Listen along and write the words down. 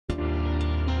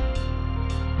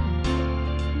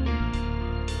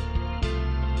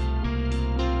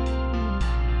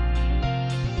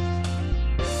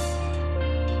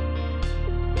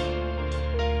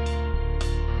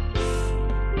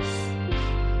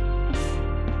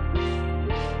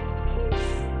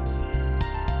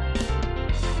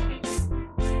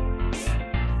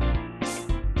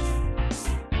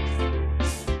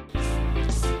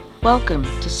Welcome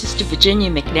to Sister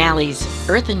Virginia McNally's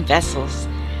Earthen Vessels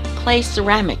Clay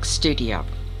Ceramics Studio.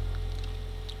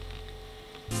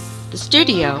 The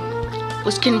studio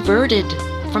was converted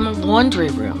from a laundry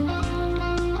room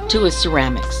to a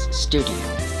ceramics studio.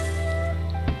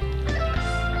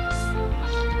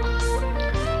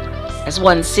 As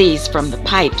one sees from the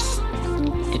pipes,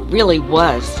 it really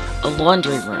was a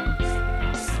laundry room.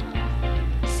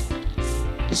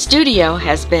 The studio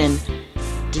has been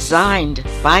designed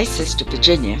by Sister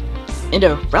Virginia in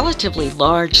a relatively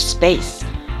large space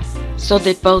so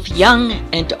that both young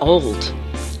and old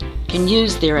can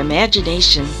use their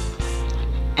imagination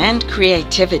and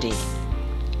creativity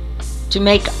to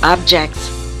make objects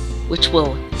which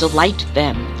will delight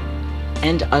them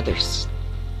and others.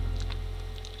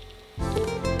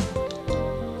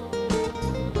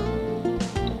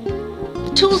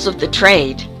 The tools of the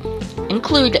trade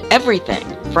include everything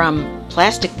from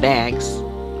plastic bags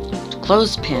to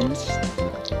clothespins,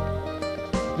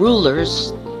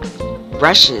 rulers,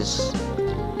 brushes,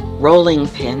 rolling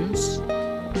pins,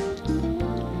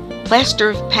 plaster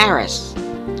of Paris,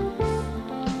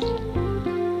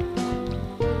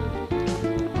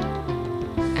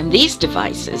 and these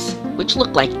devices, which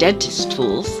look like dentist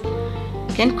tools,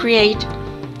 can create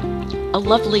a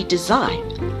lovely design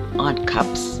on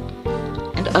cups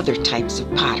and other types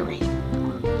of pottery.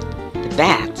 The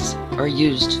bats are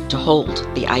used to hold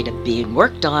the item being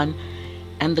worked on,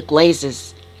 and the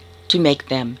glazes to make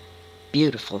them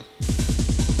beautiful.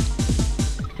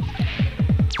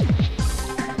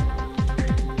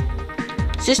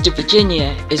 Sister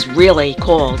Virginia is really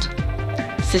called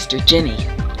Sister Ginny,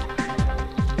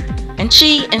 and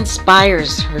she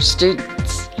inspires her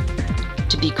students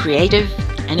to be creative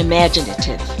and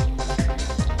imaginative.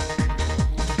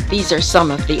 These are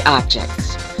some of the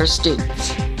objects her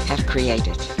students have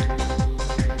created.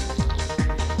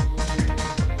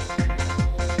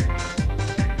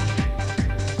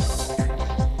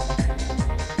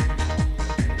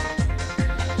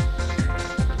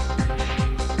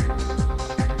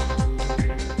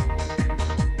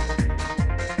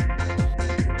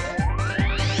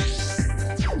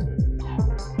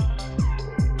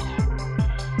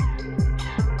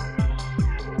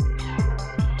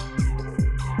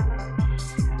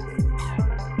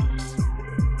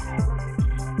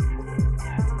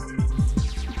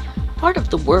 Part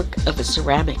of the work of a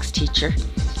ceramics teacher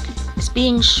is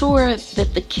being sure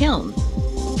that the kiln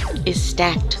is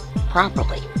stacked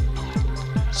properly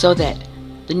so that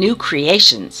the new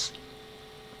creations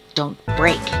don't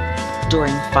break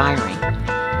during firing.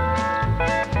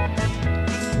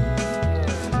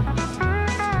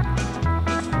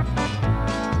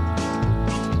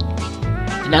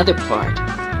 Another part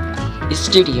is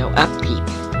studio upkeep.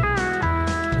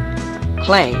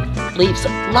 Clay leaves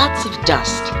lots of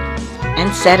dust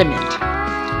and sediment,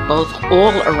 both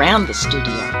all around the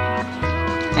studio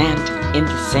and in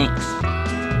the sinks.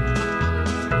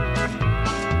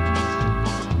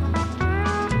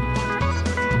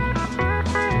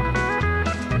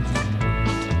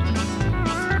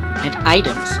 And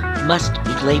items must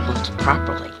be labeled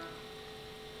properly.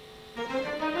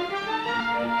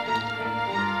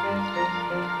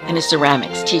 And a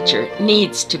ceramics teacher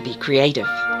needs to be creative.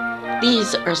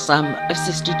 These are some of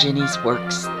Sister Ginny's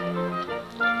works.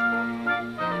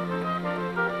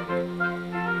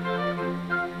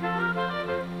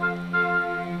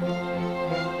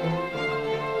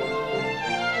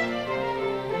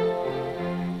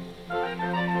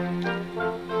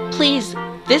 Please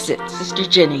visit Sister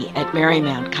Ginny at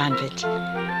Marymount Convent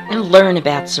and learn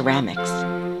about ceramics.